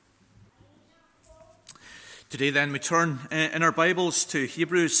Today then we turn in our Bibles to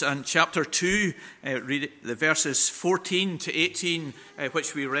Hebrews and chapter 2, read the verses 14 to 18,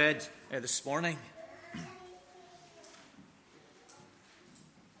 which we read this morning.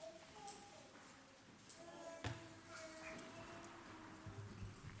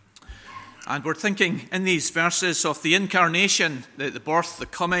 And we're thinking in these verses of the incarnation, the birth, the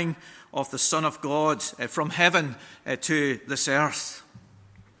coming of the Son of God from heaven to this earth.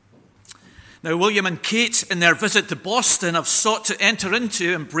 Now, William and Kate, in their visit to Boston, have sought to enter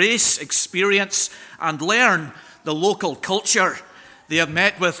into, embrace, experience, and learn the local culture. They have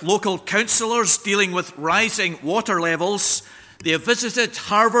met with local councillors dealing with rising water levels. They have visited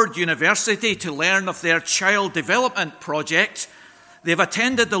Harvard University to learn of their child development project. They have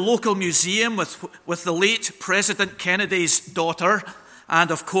attended the local museum with the late President Kennedy's daughter, and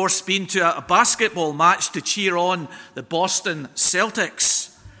of course been to a basketball match to cheer on the Boston Celtics.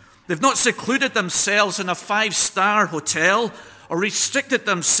 They've not secluded themselves in a 5-star hotel or restricted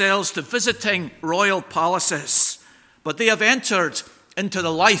themselves to visiting royal palaces, but they have entered into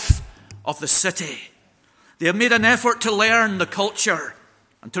the life of the city. They have made an effort to learn the culture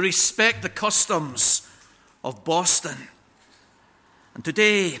and to respect the customs of Boston. And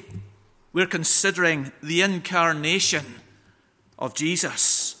today we're considering the incarnation of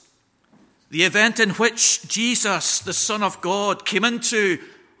Jesus, the event in which Jesus, the Son of God, came into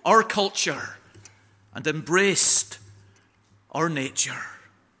our culture and embraced our nature.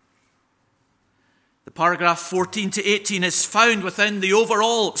 The paragraph 14 to 18 is found within the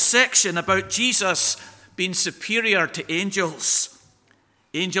overall section about Jesus being superior to angels.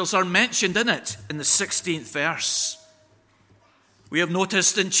 Angels are mentioned in it in the 16th verse. We have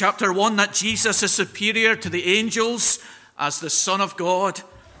noticed in chapter 1 that Jesus is superior to the angels as the Son of God,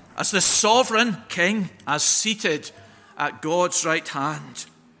 as the sovereign King, as seated at God's right hand.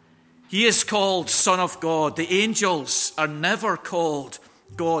 He is called Son of God. The angels are never called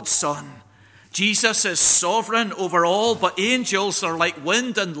God's Son. Jesus is sovereign over all, but angels are like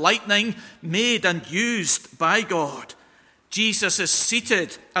wind and lightning, made and used by God. Jesus is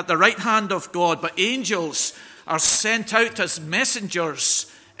seated at the right hand of God, but angels are sent out as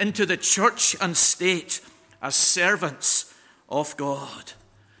messengers into the church and state as servants of God.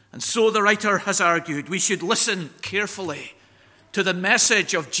 And so the writer has argued we should listen carefully to the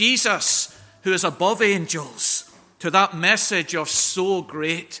message of Jesus, who is above angels, to that message of so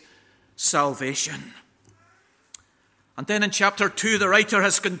great salvation. And then in chapter 2, the writer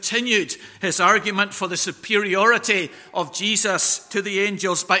has continued his argument for the superiority of Jesus to the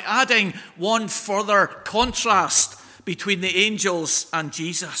angels by adding one further contrast between the angels and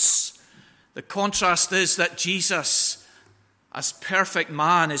Jesus. The contrast is that Jesus, as perfect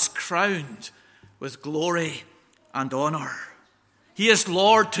man, is crowned with glory and honor. He is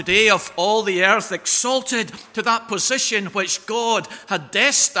Lord today of all the earth, exalted to that position which God had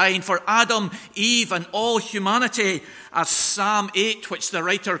destined for Adam, Eve, and all humanity, as Psalm 8, which the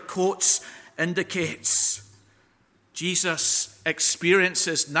writer quotes, indicates. Jesus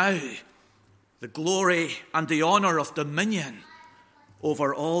experiences now the glory and the honor of dominion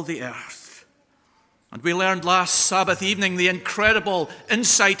over all the earth. And we learned last Sabbath evening the incredible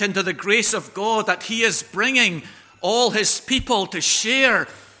insight into the grace of God that he is bringing all his people to share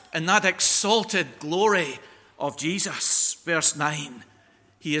in that exalted glory of Jesus. Verse 9,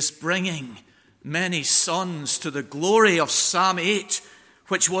 he is bringing many sons to the glory of Psalm 8,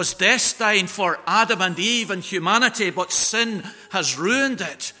 which was destined for Adam and Eve and humanity, but sin has ruined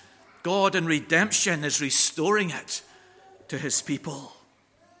it. God in redemption is restoring it to his people.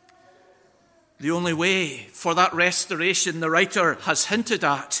 The only way for that restoration, the writer has hinted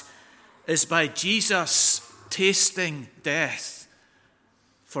at, is by Jesus tasting death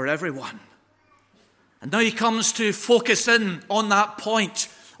for everyone. And now he comes to focus in on that point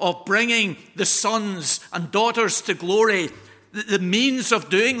of bringing the sons and daughters to glory, the means of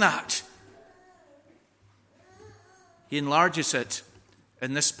doing that. He enlarges it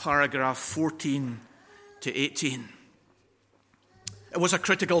in this paragraph 14 to 18. It was a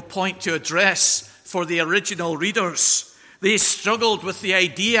critical point to address for the original readers. They struggled with the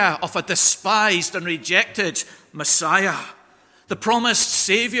idea of a despised and rejected Messiah. The promised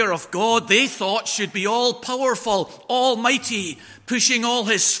Savior of God, they thought, should be all-powerful, almighty, pushing all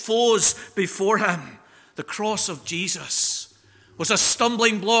his foes before him. The cross of Jesus was a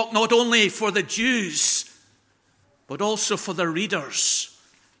stumbling block not only for the Jews, but also for the readers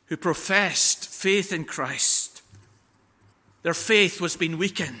who professed faith in Christ. Their faith was being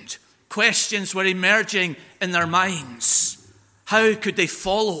weakened. Questions were emerging in their minds. How could they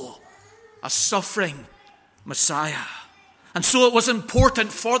follow a suffering Messiah? And so it was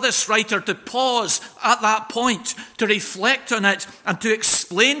important for this writer to pause at that point, to reflect on it, and to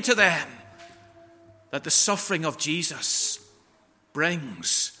explain to them that the suffering of Jesus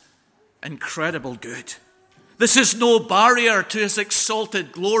brings incredible good. This is no barrier to his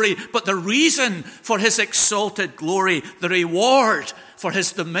exalted glory, but the reason for his exalted glory, the reward for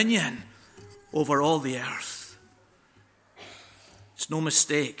his dominion over all the earth. It's no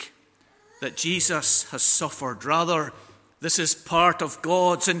mistake that Jesus has suffered. Rather, this is part of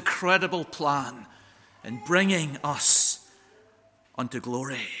God's incredible plan in bringing us unto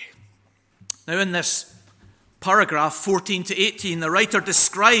glory. Now, in this paragraph 14 to 18, the writer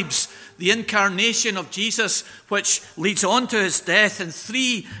describes the incarnation of Jesus, which leads on to his death in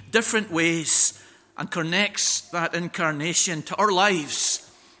three different ways and connects that incarnation to our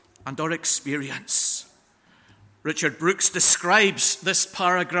lives and our experience. Richard Brooks describes this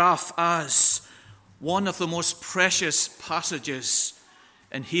paragraph as one of the most precious passages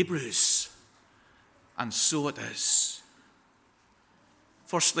in Hebrews, and so it is.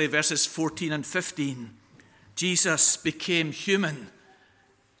 Firstly, verses 14 and 15, Jesus became human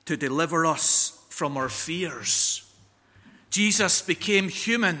to deliver us from our fears. Jesus became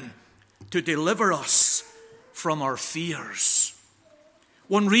human to deliver us from our fears.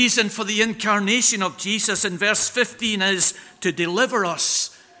 One reason for the incarnation of Jesus in verse 15 is to deliver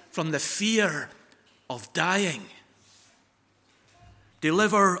us from the fear of dying.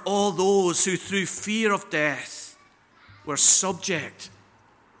 Deliver all those who through fear of death were subject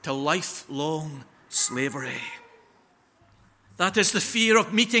to lifelong slavery. That is the fear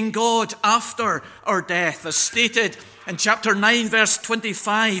of meeting God after our death, as stated in chapter 9, verse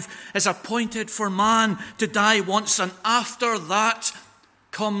 25, is appointed for man to die once, and after that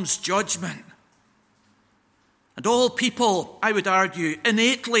comes judgment. And all people, I would argue,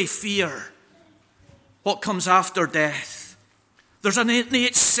 innately fear what comes after death. There's an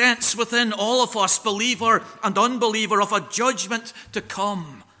innate sense within all of us, believer and unbeliever, of a judgment to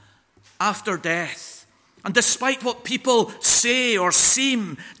come after death. And despite what people say or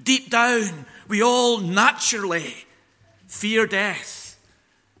seem, deep down, we all naturally fear death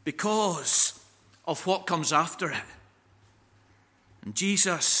because of what comes after it. And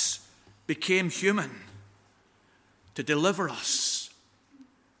Jesus became human to deliver us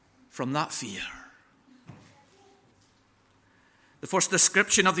from that fear. The first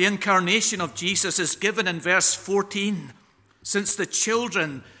description of the incarnation of Jesus is given in verse 14. Since the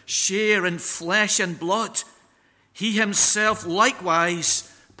children share in flesh and blood, he himself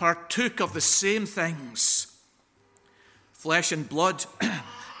likewise partook of the same things. Flesh and blood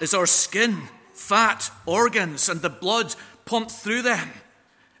is our skin, fat, organs, and the blood pumped through them.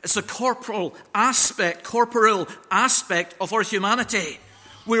 It's the corporeal aspect of our humanity.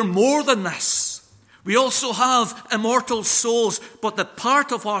 We're more than this. We also have immortal souls, but the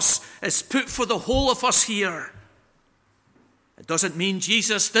part of us is put for the whole of us here. It doesn't mean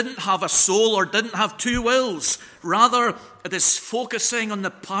Jesus didn't have a soul or didn't have two wills. Rather, it is focusing on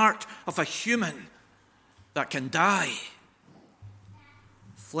the part of a human that can die.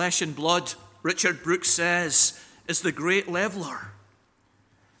 Flesh and blood, Richard Brooks says, is the great leveler.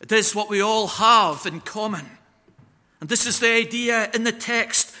 It is what we all have in common. And this is the idea in the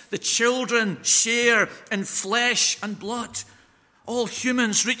text. The children share in flesh and blood. All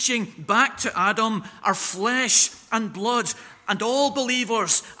humans reaching back to Adam are flesh and blood. And all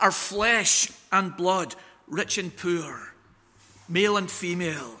believers are flesh and blood, rich and poor, male and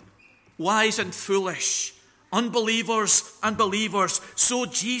female, wise and foolish, unbelievers and believers. So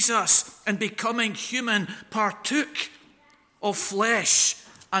Jesus, in becoming human, partook of flesh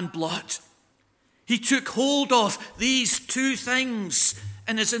and blood. He took hold of these two things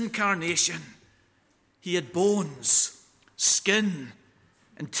in his incarnation. He had bones, skin,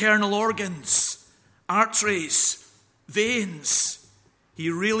 internal organs, arteries, veins. He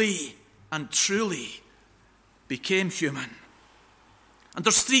really and truly became human. And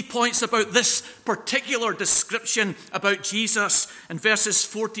there's 3 points about this particular description about Jesus in verses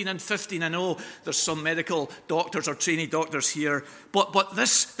 14 and 15. I know there's some medical doctors or trainee doctors here, but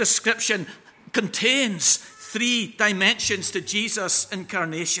this description contains 3 dimensions to Jesus'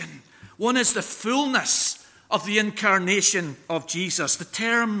 incarnation. One is the fullness of the incarnation of Jesus. The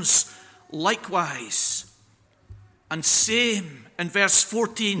terms likewise and same in verse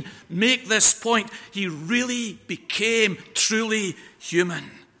 14 make this point. He really became truly human.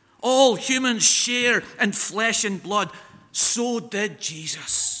 All humans share in flesh and blood. So did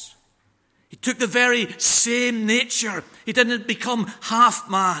Jesus. He took the very same nature. He didn't become half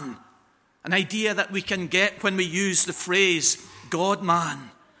man, an idea that we can get when we use the phrase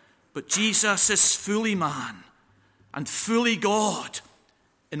God-man. But Jesus is fully man and fully God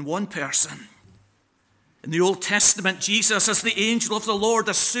in one person. In the Old Testament, Jesus, as the angel of the Lord,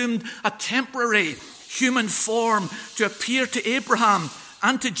 assumed a temporary human form to appear to Abraham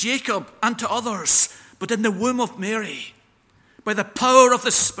and to Jacob and to others. But in the womb of Mary, by the power of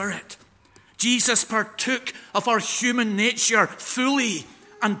the Spirit, Jesus partook of our human nature fully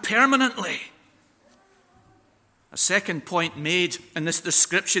and permanently. A second point made in this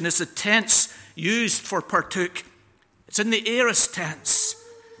description is the tense used for partook. It's in the aorist tense,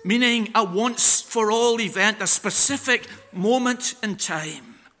 meaning a once-for-all event, a specific moment in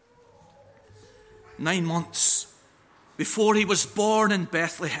time. 9 months before he was born in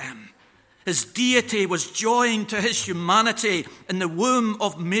Bethlehem, his deity was joined to his humanity in the womb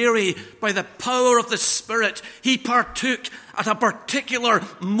of Mary by the power of the Spirit. He partook at a particular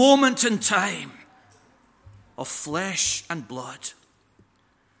moment in time of flesh and blood.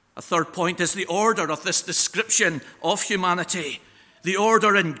 A third point is the order of this description of humanity. The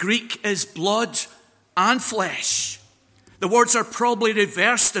order in Greek is blood and flesh. The words are probably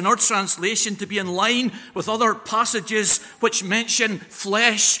reversed in our translation to be in line with other passages which mention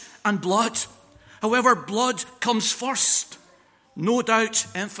flesh and blood. However, blood comes first, no doubt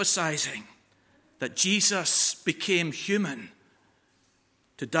emphasizing that Jesus became human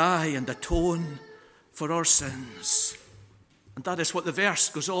to die and atone for our sins. And that is what the verse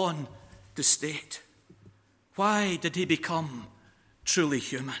goes on to state. Why did he become truly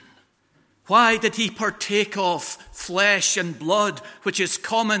human? Why did he partake of flesh and blood, which is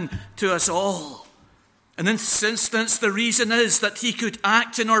common to us all? In this instance, the reason is that he could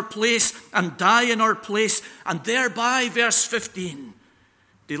act in our place and die in our place, and thereby, verse 15,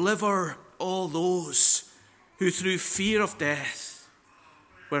 deliver all those who through fear of death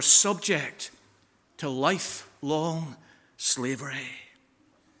were subject to lifelong slavery.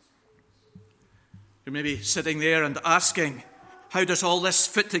 You may be sitting there and asking, how does all this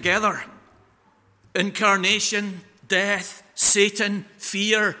fit together? Incarnation, death, Satan,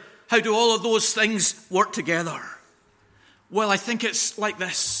 fear. How do all of those things work together? Well, I think it's like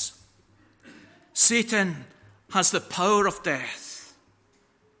this. Satan has the power of death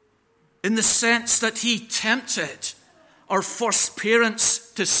in the sense that he tempted our first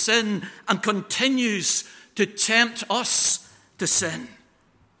parents to sin and continues to tempt us to sin.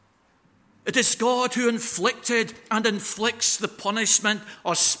 It is God who inflicted and inflicts the punishment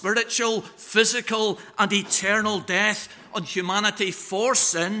of spiritual, physical, and eternal death on humanity for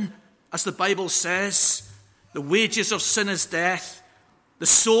sin. As the Bible says, the wages of sin is death. The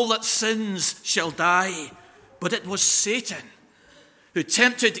soul that sins shall die. But it was Satan who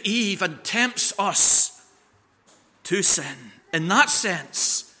tempted Eve and tempts us to sin. In that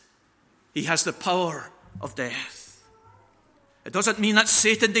sense, he has the power of death. It doesn't mean that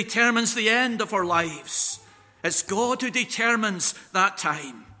Satan determines the end of our lives. It's God who determines that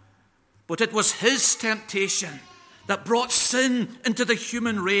time. But it was his temptation that brought sin into the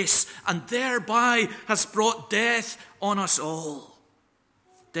human race and thereby has brought death on us all.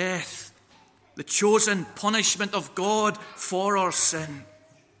 Death, the chosen punishment of God for our sin.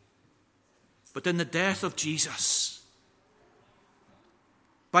 But in the death of Jesus,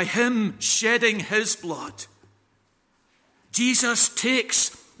 by him shedding his blood, Jesus takes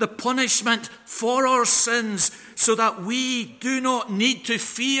the punishment for our sins so that we do not need to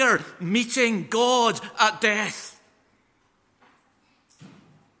fear meeting God at death.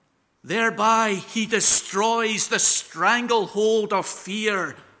 Thereby, he destroys the stranglehold of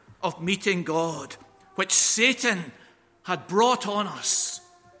fear of meeting God, which Satan had brought on us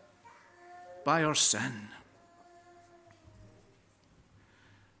by our sin.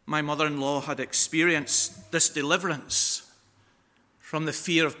 My mother-in-law had experienced this deliverance from the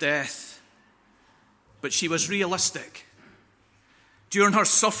fear of death, but she was realistic. During her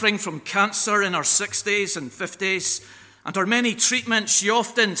suffering from cancer in her 60s and 50s, and her many treatments, she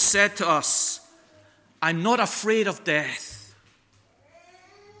often said to us, I'm not afraid of death,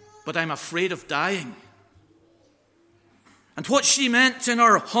 but I'm afraid of dying. And what she meant in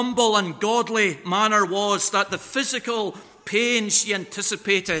her humble and godly manner was that the physical pain she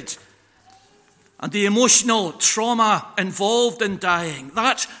anticipated and the emotional trauma involved in dying,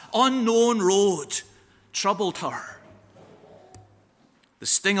 that unknown road, troubled her. The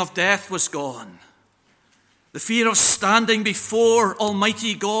sting of death was gone. The fear of standing before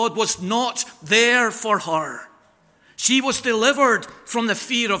Almighty God was not there for her. She was delivered from the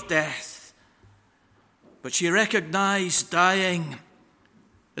fear of death. But she recognized dying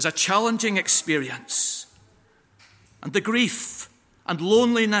as a challenging experience. And the grief and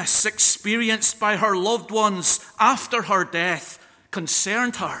loneliness experienced by her loved ones after her death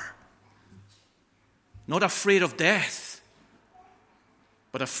concerned her. not afraid of death,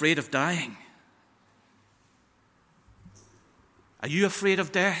 but afraid of dying. Are you afraid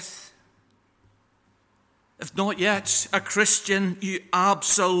of death? If not yet a Christian, you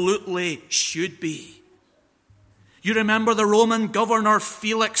absolutely should be. You remember the Roman governor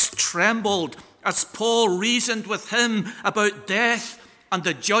Felix trembled as Paul reasoned with him about death and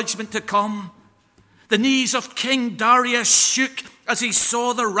the judgment to come. The knees of King Darius shook as he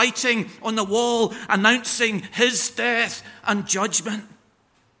saw the writing on the wall announcing his death and judgment.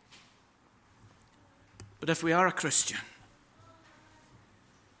 But if we are a Christian,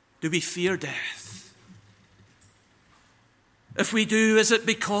 do we fear death? If we do, is it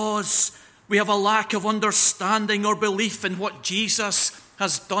because we have a lack of understanding or belief in what Jesus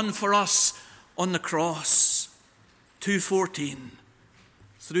has done for us on the cross? 2:14,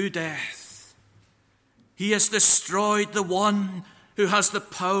 through death, he has destroyed the one who has the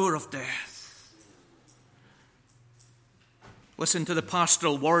power of death. Listen to the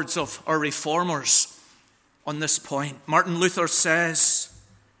pastoral words of our reformers on this point. Martin Luther says,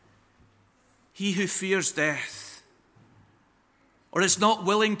 "He who fears death or is not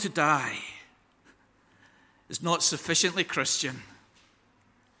willing to die is not sufficiently Christian.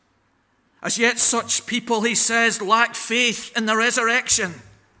 As yet such people," he says, "lack faith in the resurrection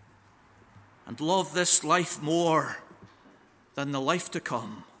and love this life more than the life to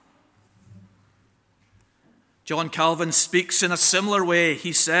come." John Calvin speaks in a similar way.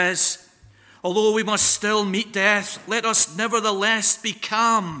 He says, "Although we must still meet death, let us nevertheless be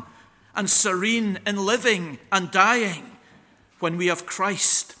calm and serene in living and dying when we have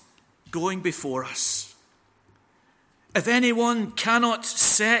Christ going before us. If anyone cannot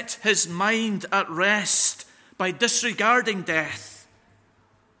set his mind at rest by disregarding death,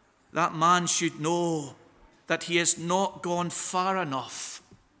 that man should know that he has not gone far enough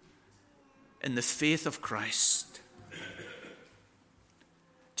in the faith of Christ."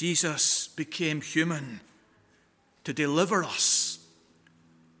 Jesus became human to deliver us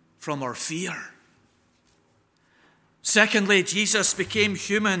from our fear. Secondly, Jesus became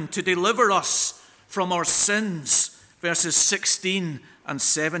human to deliver us from our sins, verses 16 and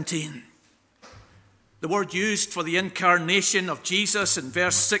 17. The word used for the incarnation of Jesus in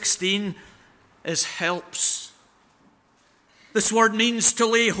verse 16 is helps. This word means to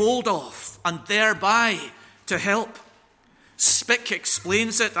lay hold of and thereby to help. Spick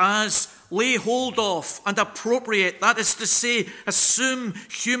explains it as lay hold of and appropriate, that is to say, assume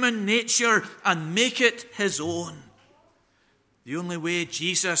human nature and make it his own. The only way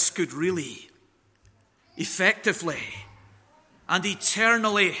Jesus could really, effectively, and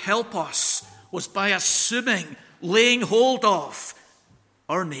eternally help us was by assuming, laying hold of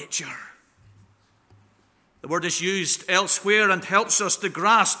our nature. The word is used elsewhere and helps us to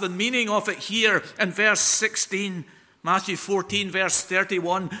grasp the meaning of it here in verse 16. Matthew 14, verse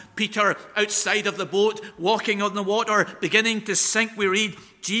 31, Peter outside of the boat, walking on the water, beginning to sink, we read,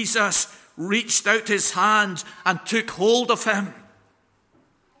 Jesus reached out his hand and took hold of him.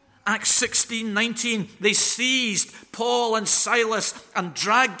 Acts 16:19, they seized Paul and Silas and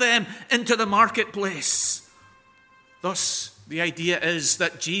dragged them into the marketplace. Thus, the idea is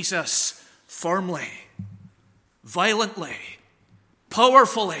that Jesus firmly, violently,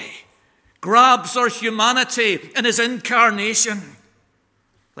 powerfully grabs our humanity in his incarnation,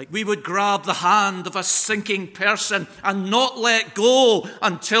 like we would grab the hand of a sinking person and not let go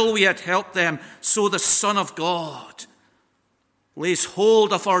until we had helped them. So the Son of God lays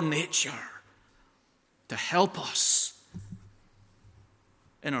hold of our nature to help us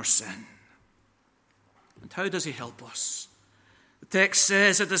in our sin. And how does he help us? The text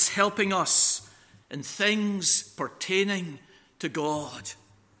says it is helping us in things pertaining to God.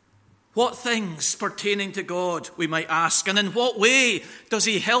 What things pertaining to God, we might ask, and in what way does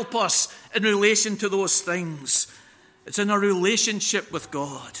he help us in relation to those things? It's in our relationship with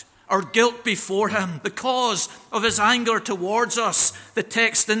God, our guilt before him, the cause of his anger towards us. The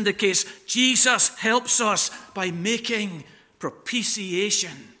text indicates Jesus helps us by making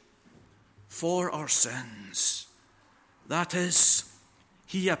propitiation for our sins. That is,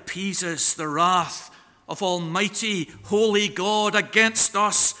 he appeases the wrath of Almighty, holy God against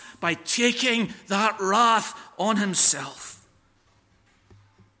us by taking that wrath on himself.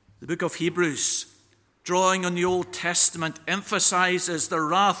 The book of Hebrews, drawing on the Old Testament, emphasizes the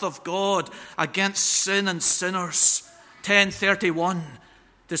wrath of God against sin and sinners. 10:31,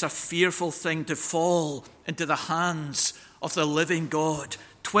 it is a fearful thing to fall into the hands of the living God.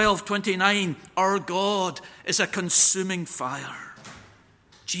 12:29, our God is a consuming fire.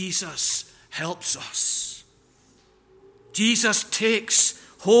 Jesus helps us. Jesus takes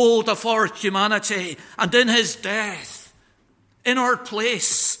hold of our humanity, and in his death, in our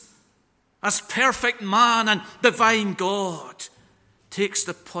place, as perfect man and divine God, takes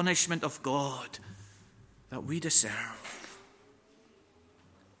the punishment of God that we deserve.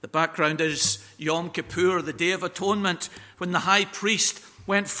 The background is Yom Kippur, the Day of Atonement, when the high priest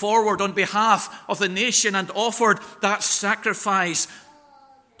went forward on behalf of the nation and offered that sacrifice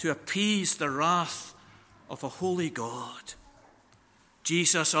to appease the wrath of a holy God.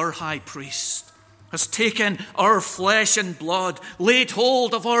 Jesus, our high priest, has taken our flesh and blood, laid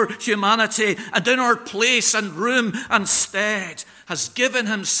hold of our humanity, and in our place and room and stead has given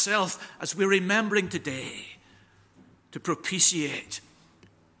himself, as we're remembering today, to propitiate,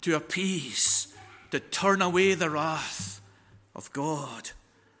 to appease, to turn away the wrath of God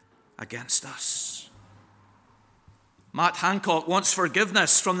against us. Matt Hancock wants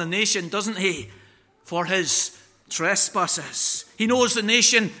forgiveness from the nation, doesn't he, for his trespasses. He knows the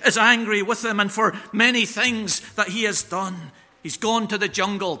nation is angry with him and for many things that he has done. He's gone to the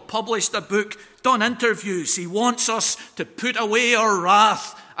jungle, published a book, done interviews. He wants us to put away our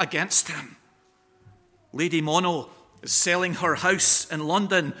wrath against him. Lady Mono is selling her house in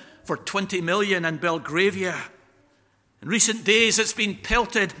London for 20 million in Belgravia. In recent days, it's been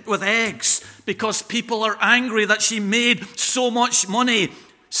pelted with eggs because people are angry that she made so much money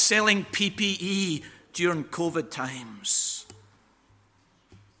selling PPE during COVID times.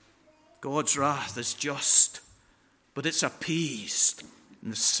 God's wrath is just, but it's appeased in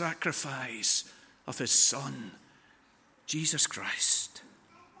the sacrifice of his Son, Jesus Christ.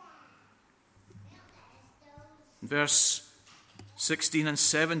 In verse 16 and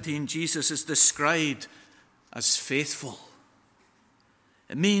 17, Jesus is described as faithful.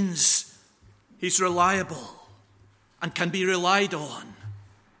 It means he's reliable and can be relied on.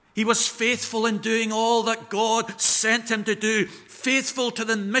 He was faithful in doing all that God sent him to do, faithful to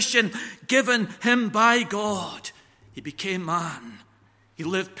the mission given him by God. He became man. He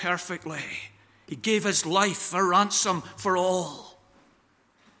lived perfectly. He gave his life a ransom for all.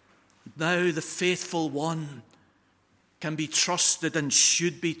 Now the faithful one can be trusted and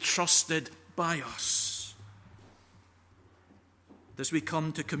should be trusted by us. As we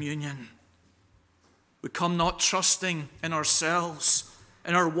come to communion, we come not trusting in ourselves,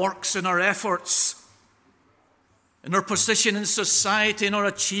 in our works, in our efforts, in our position in society, in our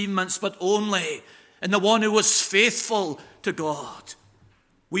achievements, but only in the one who was faithful to God.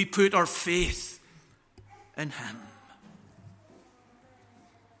 We put our faith in him.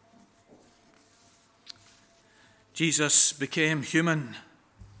 Jesus became human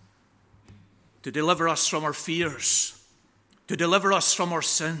to deliver us from our fears, to deliver us from our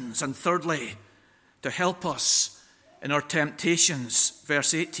sins, and thirdly, to help us in our temptations.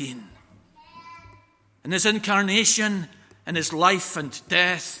 Verse 18. In his incarnation, in his life and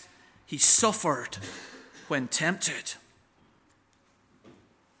death, he suffered when tempted.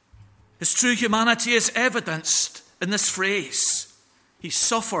 His true humanity is evidenced in this phrase. He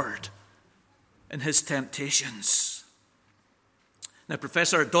suffered in his temptations. Now,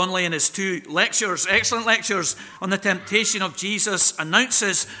 Professor Donnelly, in his 2 lectures, excellent lectures on the temptation of Jesus,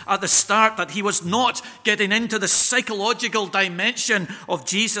 announces at the start that he was not getting into the psychological dimension of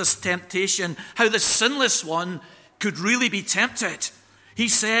Jesus' temptation, how the sinless one could really be tempted. He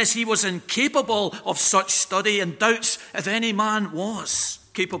says he was incapable of such study and doubts if any man was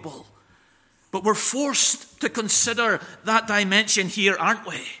capable. But we're forced to consider that dimension here, aren't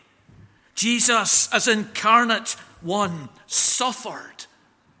we? Jesus, as incarnate one, suffered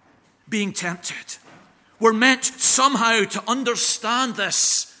being tempted. We're meant somehow to understand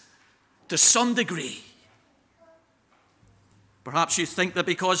this to some degree. Perhaps you think that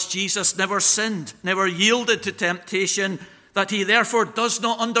because Jesus never sinned, never yielded to temptation, that he therefore does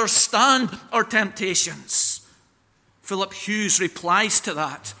not understand our temptations. Philip Hughes replies to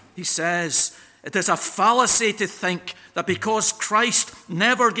that. He says, it is a fallacy to think that because Christ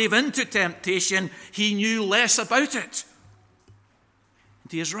never gave in to temptation, he knew less about it.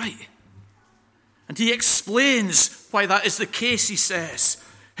 And he is right. And he explains why that is the case, he says.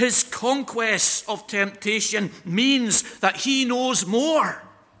 His conquest of temptation means that he knows more.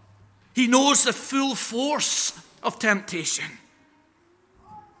 He knows the full force of temptation.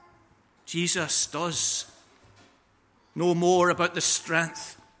 Jesus does know more about the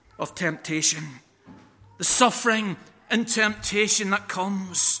strength of temptation, the suffering and temptation that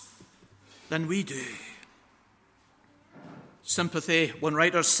comes, than we do. Sympathy, one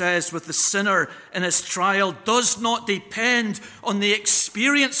writer says, with the sinner in his trial does not depend on the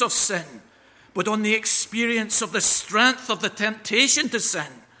experience of sin, but on the experience of the strength of the temptation to sin.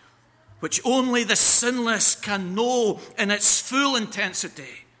 which only the sinless can know in its full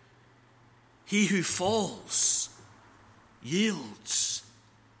intensity, he who falls yields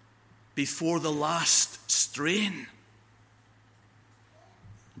before the last strain.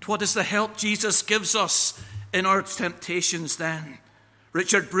 And what is the help Jesus gives us in our temptations then?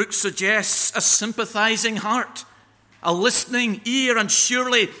 Richard Brooks suggests a sympathizing heart, a listening ear, and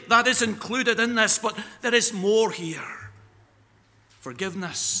surely that is included in this, but there is more here.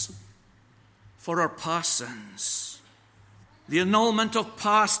 Forgiveness for our past sins, the annulment of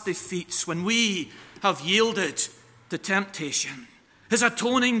past defeats when we have yielded to temptation. His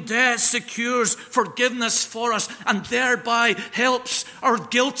atoning death secures forgiveness for us and thereby helps our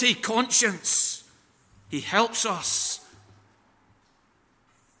guilty conscience. He helps us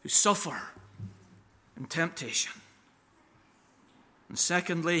who suffer in temptation. And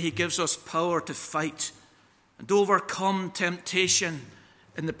secondly, he gives us power to fight and overcome temptation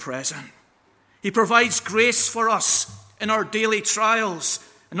in the present. He provides grace for us in our daily trials,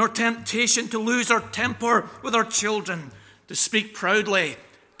 in our temptation to lose our temper with our children, to speak proudly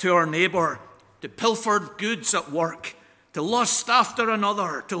to our neighbour, to pilfer goods at work, to lust after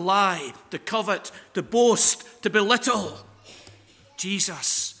another, to lie, to covet, to boast, to belittle.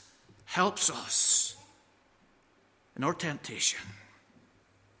 Jesus helps us in our temptation.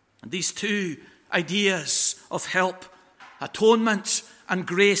 And these two ideas of help, atonement and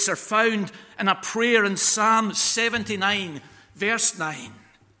grace, are found in a prayer in Psalm 79, verse 9.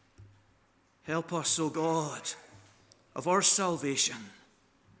 Help us, O God, of our salvation,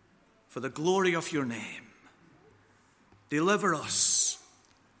 for the glory of your name. Deliver us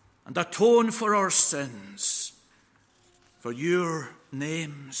and atone for our sins, for your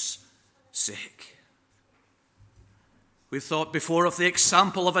name's sake. We've thought before of the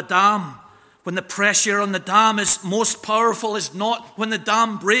example of a dam. When the pressure on the dam is most powerful is not when the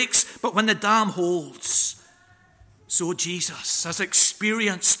dam breaks, but when the dam holds. So Jesus has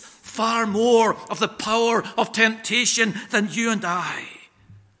experienced far more of the power of temptation than you and I,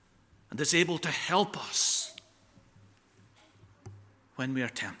 and is able to help us when we are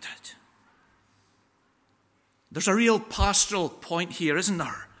tempted. There's a real pastoral point here, isn't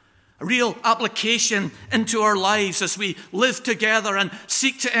there? A real application into our lives as we live together and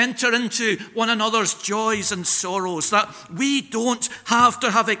seek to enter into one another's joys and sorrows, that we don't have to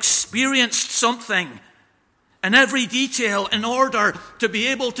have experienced something in every detail in order to be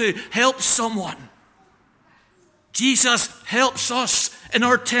able to help someone. Jesus helps us in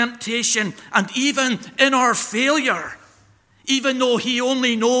our temptation and even in our failure, even though he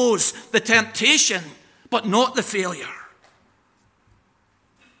only knows the temptation but not the failure.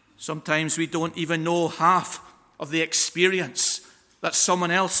 Sometimes we don't even know half of the experience that someone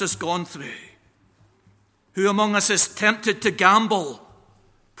else has gone through. Who among us is tempted to gamble?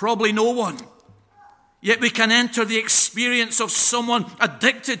 Probably no one. Yet we can enter the experience of someone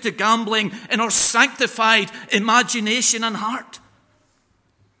addicted to gambling in our sanctified imagination and heart.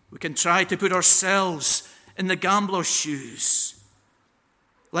 We can try to put ourselves in the gambler's shoes.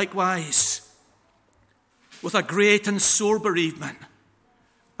 Likewise, with a great and sore bereavement,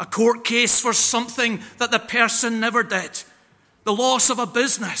 a court case for something that the person never did, the loss of a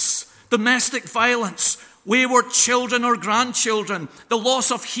business, domestic violence, wayward children or grandchildren, the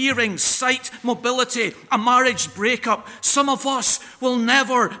loss of hearing, sight, mobility, a marriage breakup. Some of us will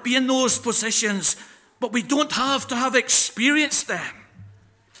never be in those positions, but we don't have to have experienced them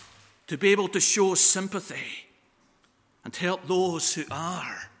to be able to show sympathy and help those who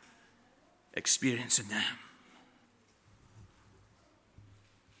are experiencing them.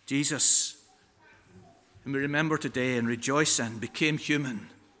 Jesus, whom we remember today and rejoice in, became human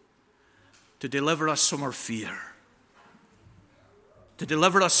to deliver us from our fear, to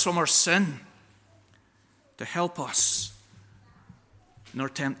deliver us from our sin, to help us in our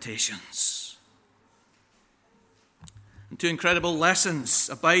temptations. And two incredible lessons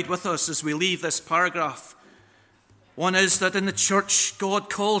abide with us as we leave this paragraph. One is that in the church, God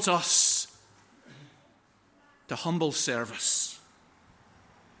calls us to humble service.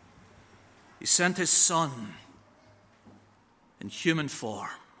 He sent his Son in human form,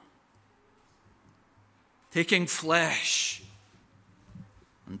 taking flesh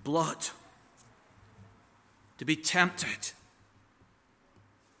and blood to be tempted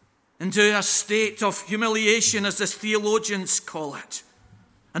into a state of humiliation, as the theologians call it,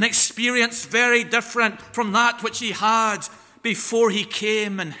 an experience very different from that which he had before he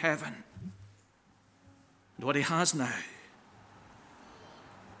came in heaven and what he has now.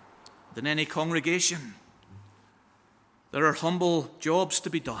 In any congregation, there are humble jobs to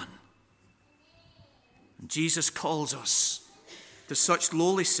be done. And Jesus calls us to such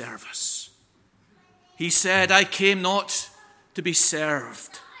lowly service. He said, I came not to be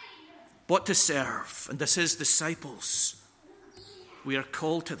served, but to serve. And as his disciples, we are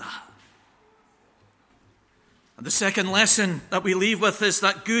called to that. And the second lesson that we leave with is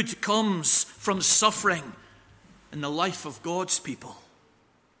that good comes from suffering in the life of God's people.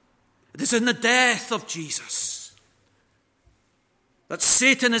 It is in the death of Jesus that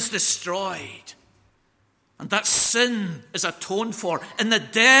Satan is destroyed and that sin is atoned for. In the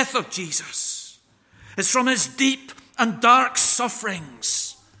death of Jesus, it's from his deep and dark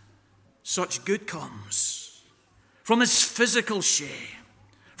sufferings such good comes. From his physical shame,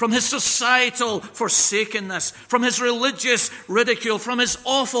 from his societal forsakenness, from his religious ridicule, from his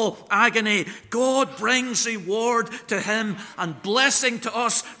awful agony, God brings reward to him and blessing to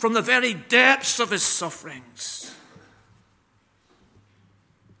us from the very depths of his sufferings.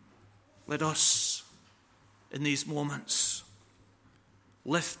 Let us, in these moments,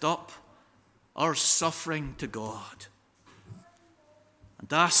 lift up our suffering to God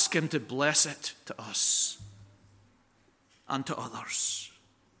and ask him to bless it to us and to others.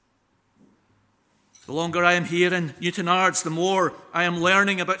 The longer I am here in Newtownards, the more I am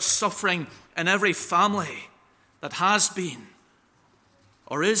learning about suffering in every family that has been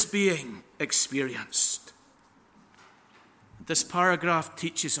or is being experienced. This paragraph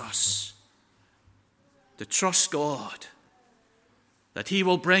teaches us to trust God, that he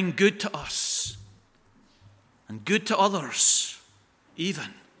will bring good to us and good to others, even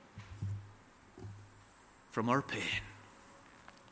from our pain.